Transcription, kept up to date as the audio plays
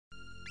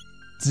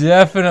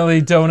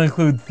Definitely don't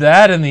include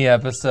that in the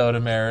episode,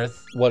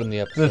 Amarith. What in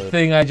the episode? The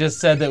thing I just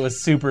said that was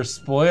super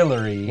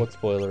spoilery. What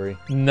spoilery?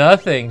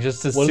 Nothing,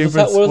 just a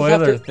super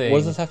spoiler thing. What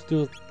does this have to do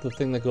with the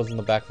thing that goes in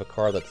the back of a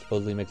car that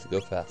supposedly makes it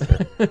go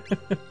faster?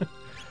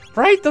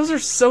 Right? Those are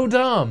so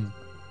dumb.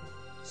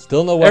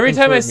 Still no weapons. Every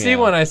time for I me see out.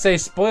 one, I say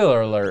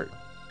spoiler alert.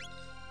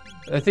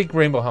 I think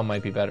Rainbow Helm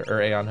might be better,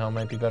 or Aeon Helm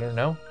might be better.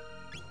 No?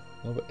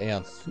 No, but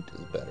Aeon suit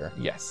is better.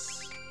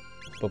 Yes.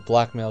 But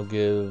blackmail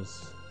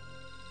gives.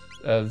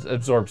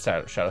 Absorb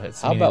shadow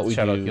hits. How about we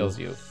shadow do kills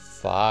you?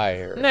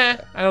 Fire? Nah,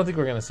 I don't think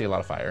we're gonna see a lot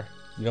of fire.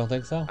 You don't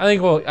think so?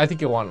 I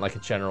think you'll want like a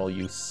general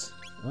use.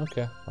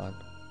 Okay, fine.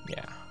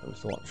 Yeah. We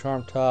still want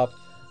Charm Top,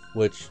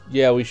 which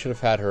we should have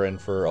had her in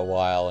for a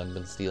while and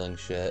been stealing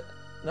shit.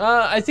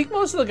 I think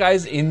most of the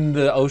guys in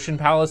the Ocean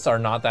Palace are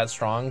not that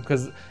strong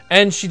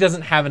and she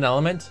doesn't have an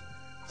element.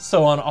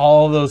 So on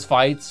all those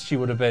fights, she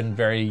would have been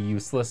very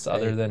useless.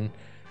 Other than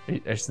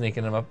are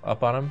sneaking him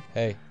up on him.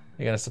 Hey.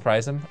 You gonna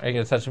surprise him? Are you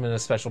gonna touch him in a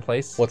special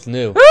place? What's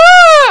new?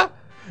 Ah!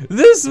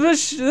 This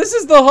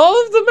is the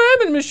Hall of the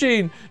Mammon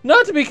Machine,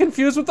 not to be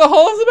confused with the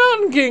Hall of the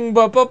Mountain King.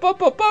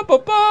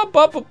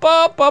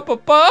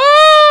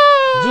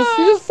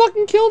 He just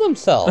fucking killed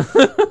himself.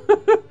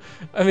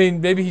 I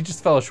mean, maybe he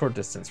just fell a short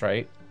distance,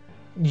 right?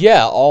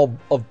 Yeah, all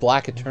of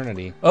Black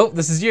Eternity. Oh,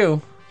 this is you.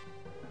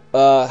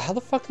 How the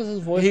fuck does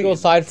his voice go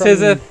aside from?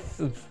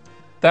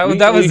 That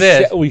was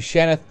it. We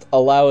shanneth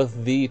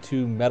alloweth thee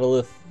to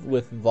meddleth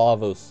with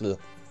Lavos,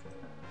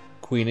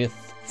 Queeneth.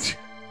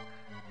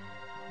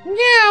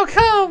 Meow,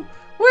 come!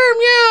 We're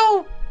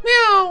meow!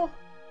 Meow!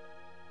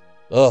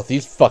 Ugh,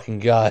 these fucking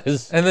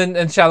guys.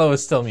 And Shallow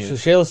is still mute.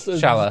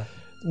 Shala.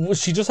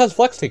 She just has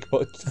flex tape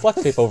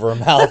over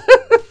her mouth.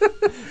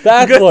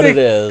 That's what it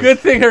is. Good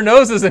thing her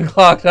nose isn't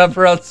clogged up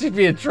or else she'd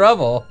be in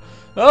trouble.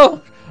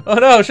 Oh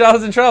no,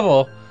 Shallow's in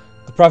trouble.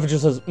 The prophet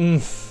just says,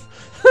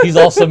 He's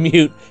also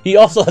mute. He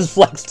also has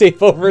flex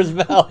tape over his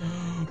mouth.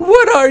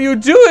 What are you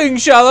doing,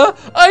 Shala?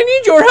 I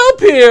need your help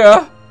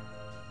here.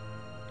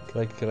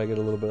 Can I get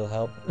a little bit of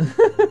help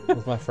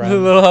with my friend? A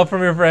little help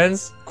from your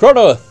friends?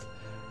 Chrono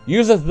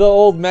useth the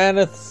old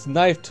maneth's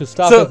knife to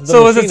stop the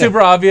So was it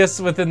super obvious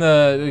within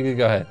the...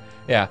 Go ahead.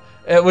 Yeah.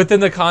 Within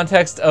the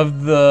context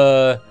of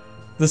the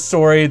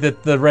story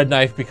that the red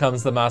knife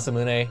becomes the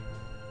Masamune?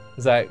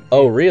 Is that...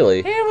 Oh,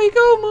 really? Here we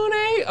go,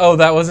 Mune! Oh,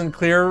 that wasn't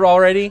clear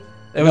already?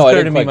 It was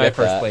clear to me my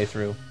first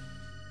playthrough.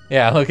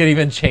 Yeah, look, it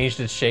even changed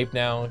its shape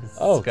now. It's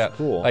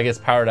cool. Like it's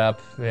powered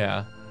up.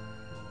 Yeah.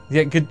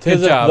 Yeah, good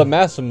job. The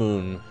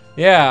Masamune.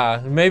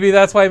 Yeah, maybe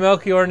that's why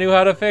Melchior knew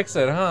how to fix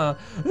it, huh?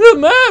 The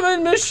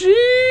Mammon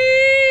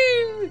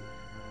Machine!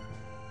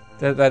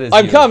 That is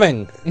I'm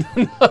coming!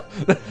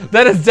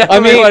 That is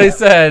definitely what he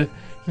said.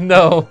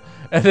 No.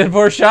 And then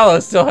poor Shallow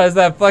still has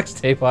that flex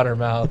tape on her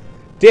mouth.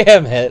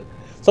 Damn it.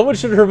 Someone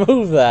should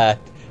remove that.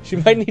 She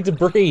might need to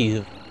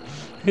breathe.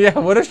 Yeah,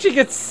 what if she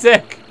gets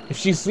sick? If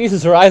she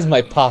sneezes, her eyes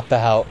might pop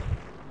out.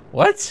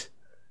 What?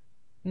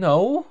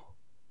 No.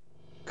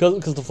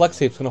 Because the flex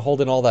tape's going to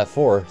hold in all that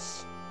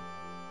force.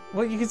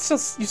 Well, you still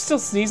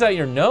sneeze out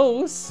your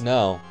nose.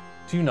 No.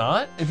 Do you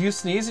not? If you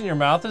sneeze and your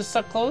mouth is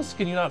stuck closed,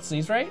 can you not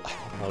sneeze right? I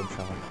don't know,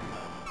 John.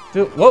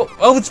 Dude, whoa!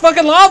 Oh, it's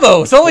fucking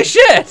Lavos! Holy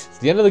shit! It's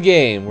the end of the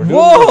game. We're doing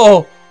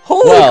whoa!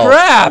 Holy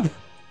crap!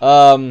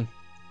 Okay,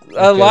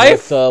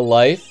 life?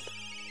 Life.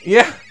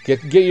 Yeah.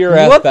 Get your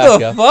ass back up.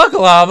 What the fuck,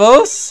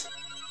 Lavos?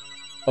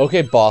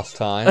 Okay, boss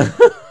time.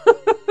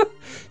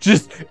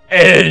 Just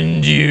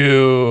end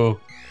you.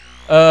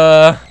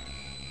 Well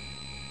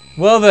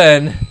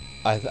then.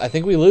 I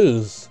think we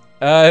lose.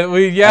 I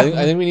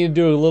think we need to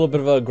do a little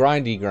bit of a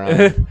grindy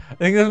grind. I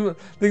think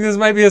this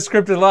might be a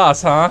scripted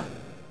loss, huh?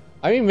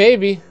 I mean,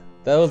 maybe.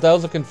 That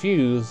was a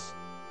confuse.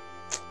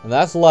 And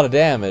that's a lot of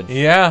damage.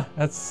 Yeah,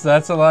 that's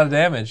a lot of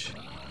damage.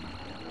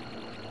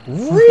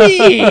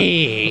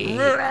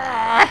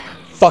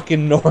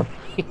 Fucking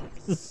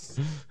normies.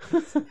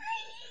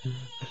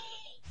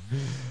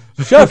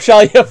 Shut up,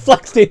 Shall. You have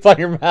flex tape on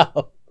your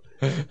mouth.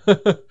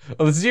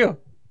 Oh, this is you.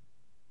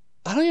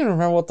 I don't even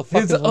remember what the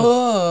fuck it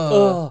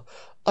was.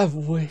 I've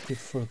waited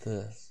for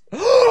this.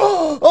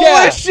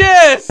 Holy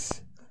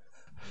shit!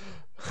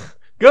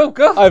 Go.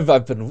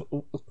 I've been...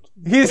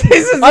 He's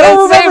I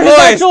don't remember his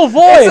actual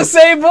voice. It's the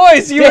same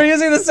voice. You were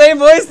using the same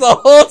voice the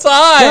whole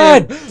time.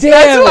 God damn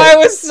That's why I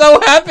was so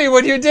happy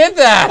when you did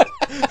that.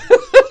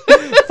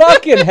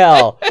 Fucking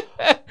hell.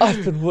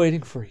 I've been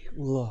waiting for you,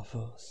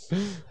 Lavos.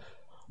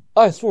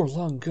 I swore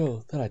long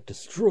ago that I'd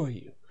destroy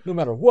you, no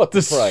matter what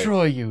the price.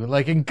 Destroy you,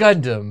 like in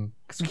Gundam.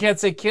 Because we can't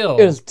say kill.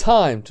 It is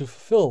time to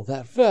fulfill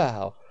that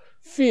vow.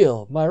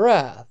 Feel my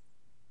wrath.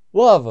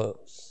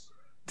 Lavos.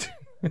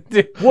 What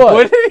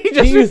did he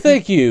just... do you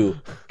think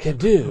you can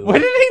do? When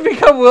did he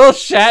become Will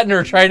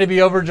Shatner trying to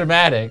be over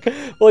dramatic?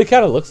 Well, he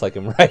kind of looks like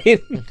him, right?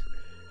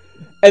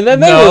 And then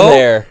they were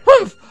there.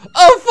 Humph!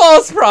 A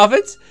false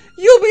prophet!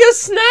 You'll be a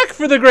snack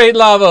for the great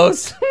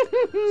Lavos!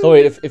 So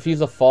wait, if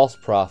he's a false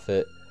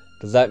prophet,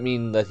 does that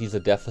mean that he's a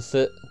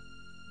deficit?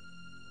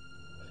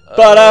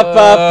 We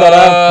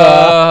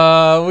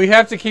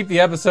have to keep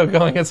the episode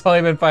going. It's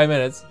only been 5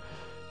 minutes.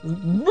 Shut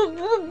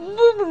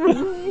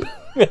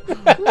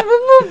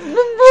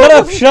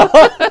up,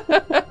 Shala!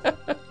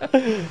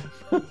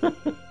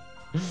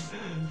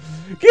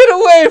 Get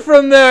away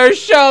from there,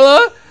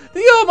 Shala!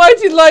 The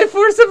almighty life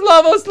force of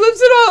Lavos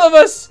lives in all of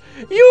us!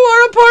 You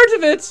are a part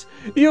of it!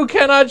 You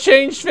cannot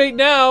change fate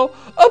now!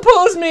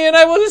 Oppose me and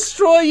I will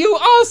destroy you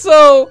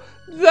also!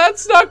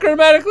 That's not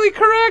grammatically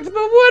correct, but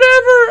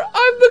whatever!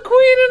 I'm the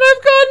queen and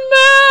I've gone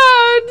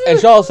mad! And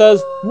Shala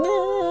says,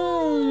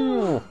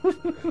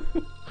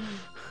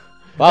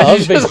 wow, that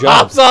was a big just jump.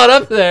 hops on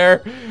up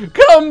there.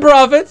 Come,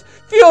 prophet!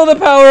 Feel the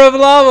power of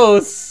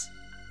Lavos!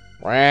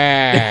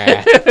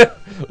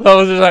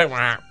 Lavos is like,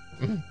 wah.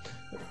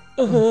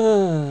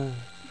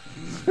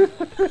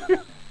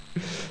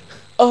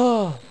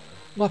 Oh,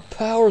 my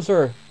powers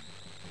are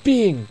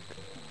being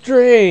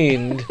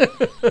drained.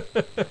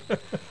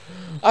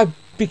 I'm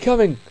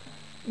becoming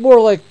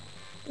more like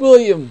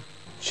William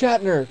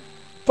Shatner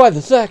by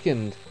the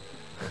second.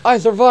 I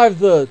survived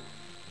the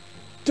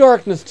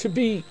darkness to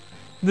be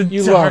The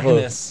you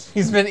darkness.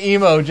 He's been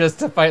emo just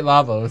to fight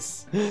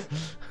Lavos.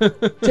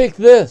 Take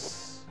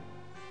this,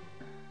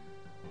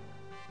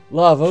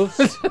 Lavos.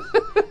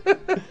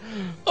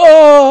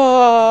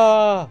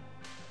 Oh!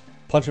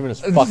 Punch him in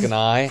his fucking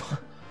eye.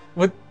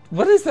 What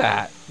is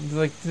that?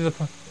 Like,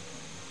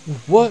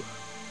 What?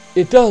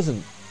 It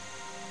doesn't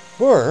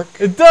work.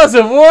 it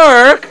doesn't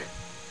work.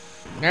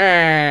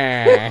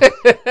 Nah.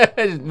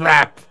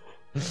 Rap.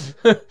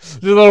 The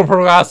little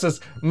Pegasus.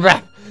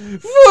 Rap.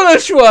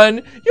 Foolish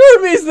one!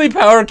 Your measly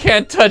power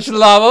can't touch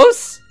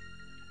Lavos.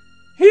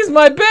 He's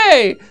my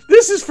bae.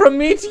 This is from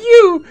me to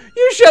you.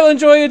 You shall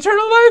enjoy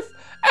eternal life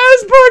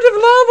as part of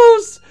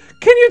Lavos.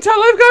 Can you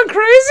tell I've gone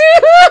crazy?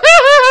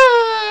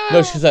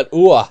 No, she said,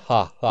 ooh, ah,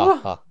 ha, ha,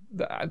 ha.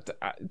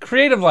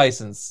 Creative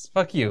license.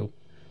 Fuck you.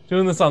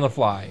 Doing this on the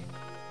fly.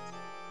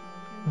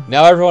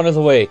 Now everyone is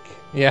awake.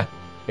 Yeah.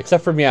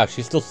 Except for Meow.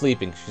 She's still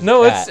sleeping. She's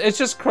No, a cat. it's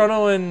just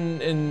Chrono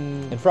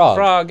and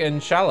Frog. and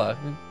Shala.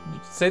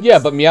 Yeah,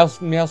 but Meow's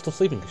still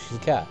sleeping because she's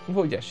a cat.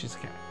 Well, yeah, she's a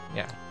cat.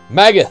 Yeah.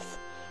 Maggoth,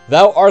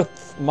 thou art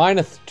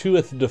mineth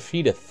toeth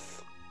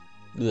defeateth.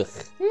 Ugh.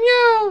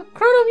 Meow!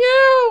 Chrono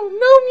meow!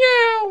 No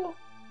meow!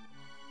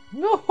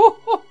 No!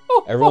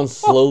 Everyone's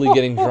slowly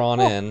getting drawn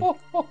in.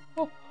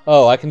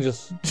 Oh, I can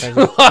just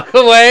walk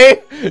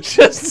away?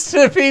 Just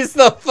to piece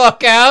the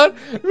fuck out?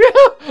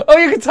 Oh,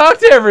 you can talk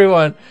to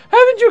everyone.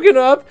 Haven't you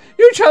given up?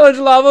 You challenge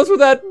Lavos with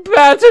that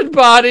battered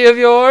body of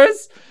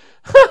yours?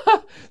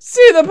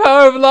 See the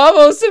power of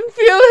Lavos and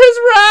feel his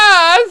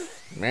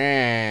wrath!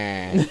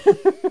 Meh.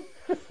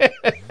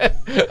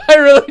 I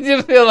really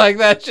do feel like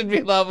that should be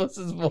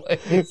Lavos'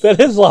 voice. That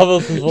is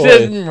Lavos' voice.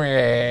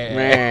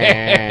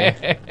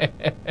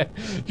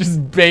 Just,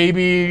 just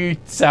baby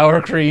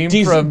sour cream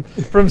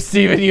from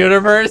Steven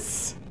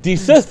Universe.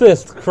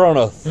 Desistest,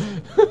 Chronos.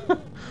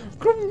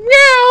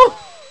 Meow!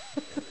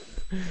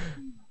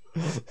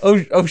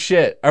 Oh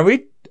shit. Are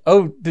we...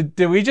 Oh, did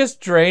we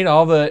just drain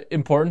all the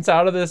importance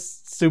out of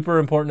this super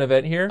important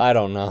event here? I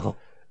don't know.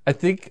 I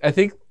think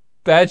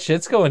bad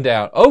shit's going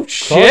down. Oh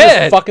shit! Chrono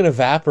just fucking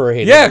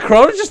evaporated. Yeah,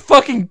 Chrono just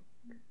fucking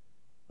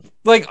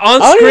like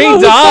on I don't screen know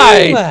who's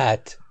saying died.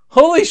 that.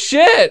 Holy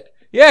shit!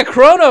 Yeah,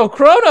 Chrono.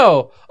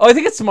 Oh, I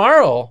think it's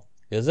tomorrow.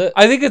 Is it?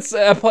 I think it's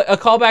a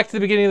callback to the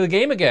beginning of the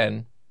game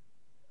again.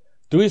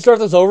 Do we start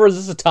this over? Is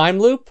this a time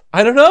loop?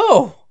 I don't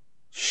know.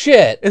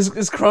 Shit.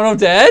 Is Chrono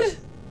dead?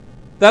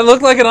 That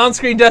looked like an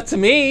on-screen death to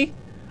me.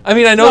 I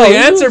mean, I know No, the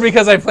answer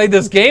because I played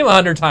this game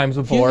 100 times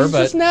before, He's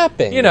but just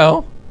napping. you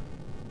know,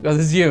 oh, this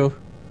is you.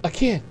 I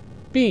can't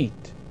beat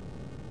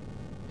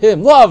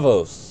him.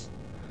 Lavos.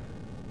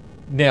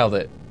 Nailed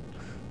it.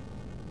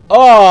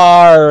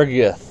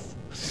 Argith.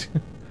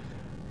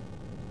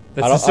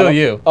 That's still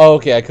you. Oh,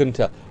 okay, I couldn't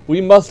tell.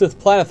 We musteth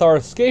planethar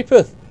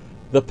escapeth.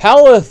 The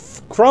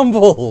paleth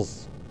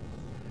crumbles.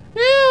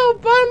 Meow,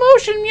 bottom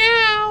ocean,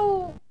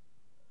 meow.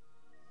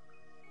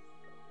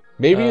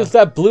 Maybe it's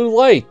that blue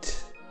light.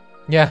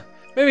 Yeah,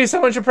 maybe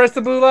someone should press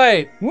the blue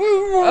light.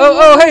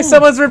 Oh, hey,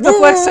 someone's ripped the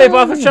flex tape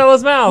off of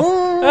Shell's mouth.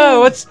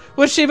 Oh,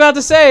 what's she about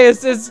to say?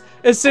 As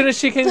soon as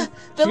she can...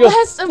 The goes,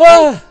 last of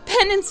my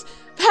penance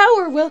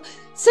power will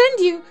send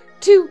you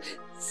to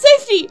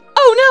safety.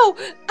 Oh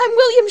no, I'm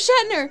William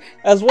Shatner.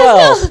 As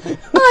well.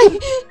 I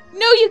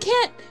know you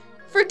can't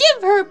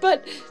forgive her,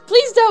 but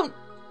please don't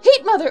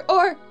hate Mother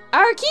or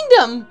our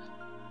kingdom.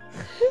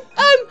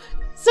 I'm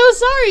so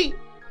sorry.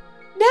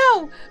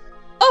 Now,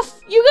 off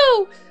you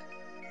go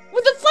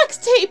with the flex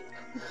tape.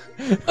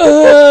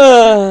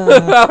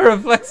 The power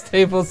of flex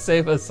tape will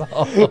save us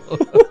all.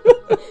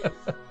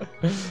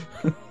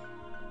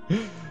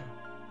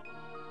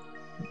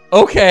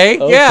 Okay,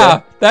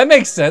 yeah, that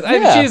makes sense. I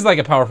mean, she's like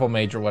a powerful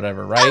mage or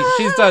whatever, right?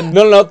 She's done...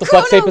 No, the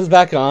flex tape is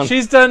back on.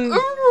 She's done...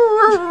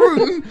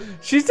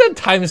 She's done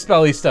time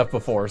spelly stuff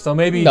before, so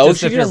maybe No,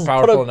 just she if you're just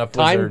powerful put a enough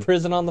time wizard.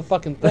 prison on the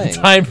fucking thing.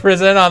 Time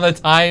prison on the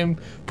time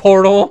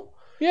portal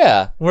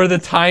Yeah. where the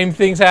time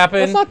things happen.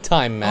 That's not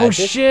time magic. Oh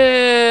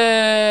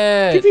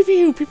shit! Pew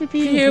pew pew pew pew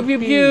pew Pew pew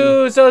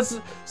pew. So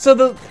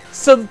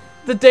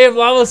The Day of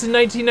Lawless in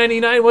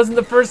 1999 wasn't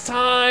the first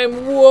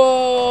time.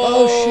 Whoa!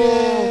 Oh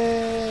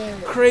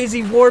shit!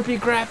 Crazy warpy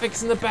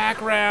graphics in the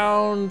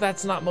background.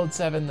 That's not mode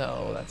 7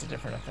 though. That's a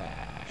different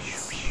effect.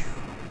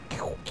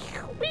 Pew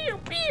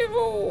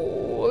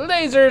pew!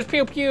 Lasers,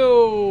 pew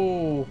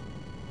pew!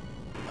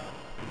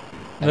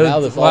 And now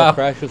this all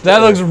crashes. That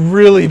looks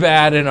really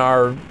bad in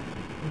our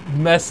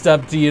messed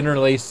up,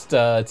 de-interlaced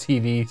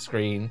TV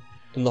screen.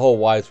 In the whole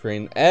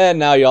widescreen. And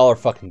now y'all are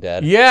fucking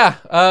dead. Yeah,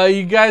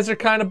 you guys are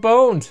kind of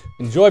boned.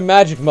 Enjoy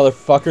magic,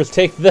 motherfuckers.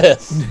 Take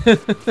this.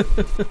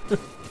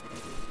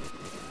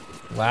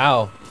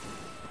 Wow.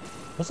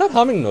 What's that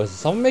humming noise? Is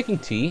someone making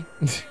tea?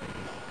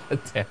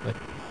 Damn it.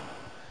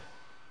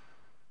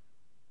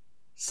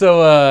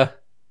 So,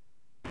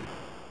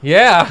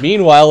 yeah.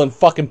 Meanwhile, in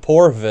fucking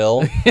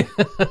Poorville.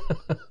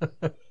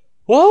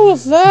 What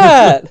was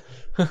that?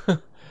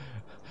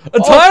 A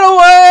tidal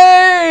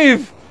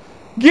wave!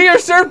 Get your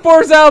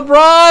surfboards out,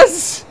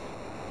 bros!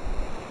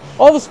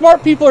 All the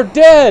smart people are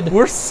dead!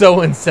 We're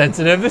so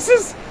insensitive. This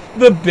is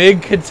the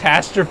big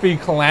catastrophe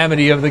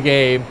calamity of the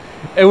game,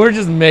 and we're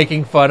just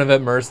making fun of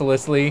it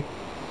mercilessly.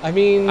 I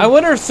mean... I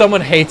wonder if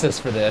someone hates us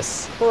for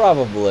this.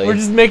 Probably. We're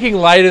just making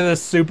light of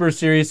this super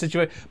serious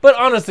situation. But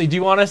honestly, do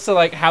you want us to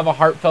like have a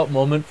heartfelt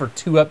moment for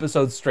 2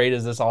 episodes straight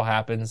as this all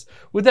happens?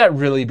 Would that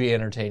really be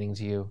entertaining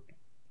to you?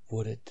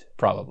 Would it?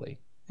 Probably.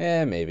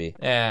 Maybe.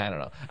 I don't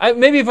know.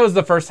 Maybe if it was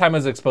the first time I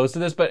was exposed to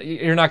this, but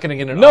you're not going to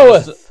get an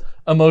honest,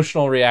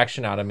 emotional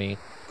reaction out of me.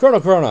 Chrono.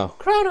 Chrono.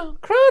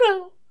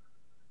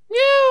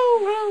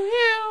 Meow,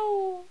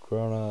 meow.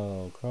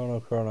 Chrono.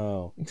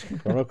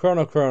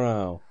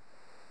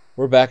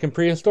 We're back in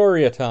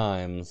prehistoria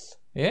times.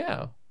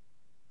 Yeah.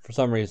 For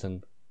some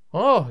reason.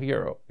 Oh,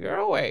 you're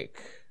awake.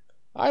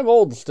 I'm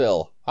old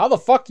still. How the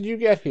fuck did you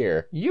get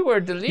here? You were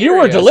delirious. You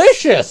were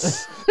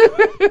delicious!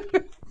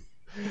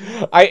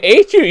 I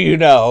ate you, you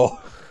know.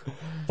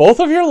 Both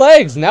of your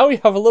legs. Now we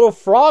have a little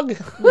frog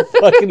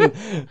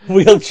fucking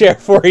wheelchair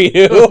for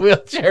you.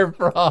 Wheelchair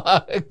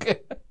frog.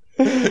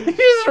 He's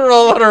just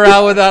rolling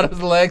around without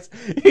his legs.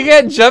 He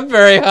can't jump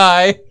very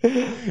high.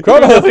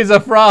 Chrono, he's a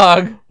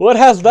frog. What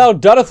hast thou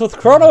done with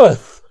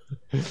Chronoeth?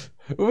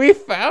 We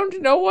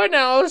found no one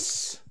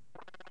else.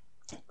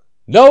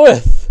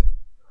 Knoweth.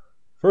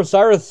 For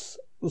Cyrus.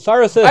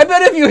 I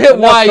bet if you hit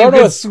Y, you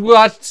could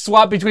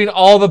swap between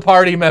all the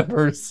party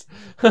members.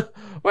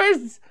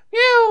 Where's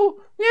meow,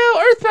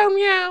 Earthbound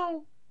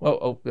meow.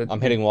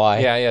 I'm hitting Y.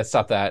 Yeah,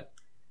 stop that.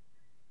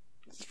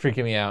 It's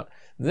freaking me out.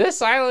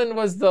 This island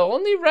was the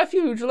only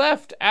refuge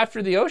left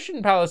after the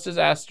Ocean Palace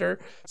disaster.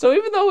 So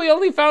even though we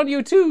only found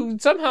you 2,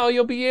 somehow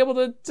you'll be able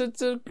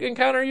to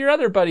encounter your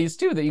other buddies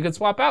too that you could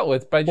swap out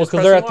with by just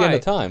because they're at the Y. end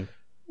of time.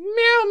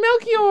 Meow,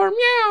 Melchior,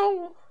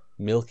 meow.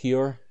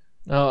 Melchior?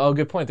 Oh,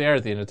 good point. They are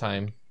at the end of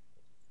time.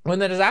 When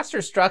the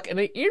disaster struck and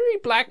an eerie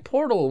black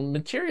portal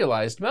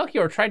materialized,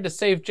 Melchior tried to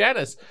save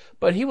Janus,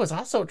 but he was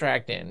also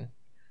dragged in.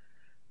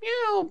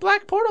 Meow,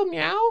 black portal,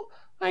 meow.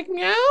 Like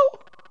meow?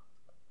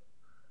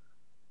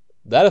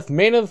 That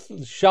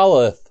maineth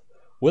shalleth,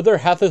 whither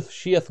hatheth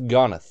sheeth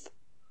goneth.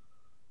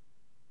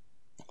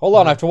 Hold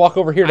on, I have to walk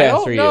over here to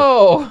answer you.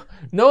 No,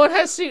 no one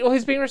has seen. Well,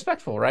 he's being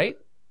respectful, right?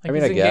 Like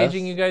he's I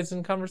engaging guess. you guys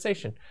in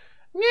conversation.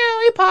 Meow,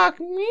 Epoch,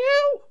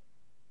 meow.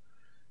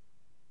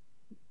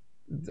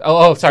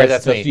 Oh, sorry,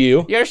 that's me.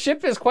 You. Your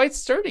ship is quite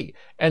sturdy,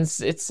 and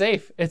it's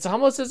safe. It's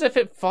almost as if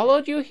it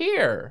followed you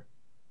here.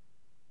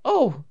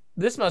 Oh,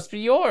 this must be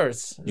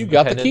yours. You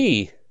got the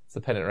key. It's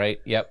the pendant, right?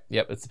 Yep,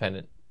 it's the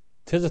pendant.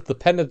 Tis it the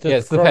pendant? Yeah,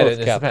 it's the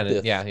pendant. It's the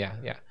pendant.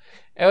 Yeah.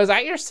 It was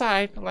at your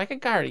side like a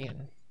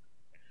guardian.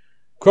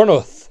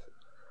 Chronoth.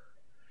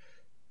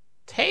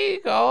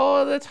 Take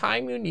all the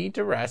time you need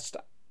to rest.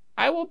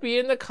 I will be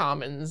in the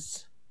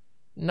commons.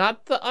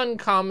 Not the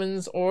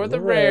uncommons, or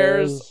the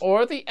rares,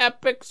 or the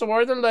epics,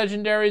 or the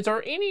legendaries,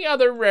 or any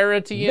other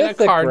rarity in a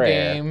card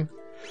game.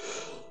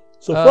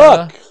 So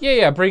fuck.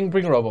 Yeah, bring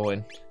Robo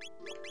in.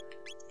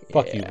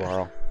 Fuck you,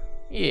 Varl.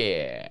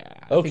 Yeah.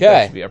 I Okay. think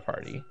that should be our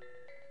party.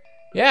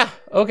 Yeah,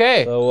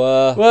 okay.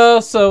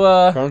 So,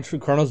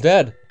 Chrono's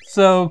dead.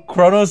 So,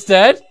 Chrono's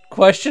dead?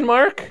 Question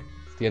mark?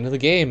 It's the end of the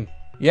game.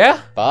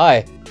 Yeah.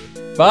 Bye.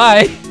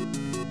 Bye.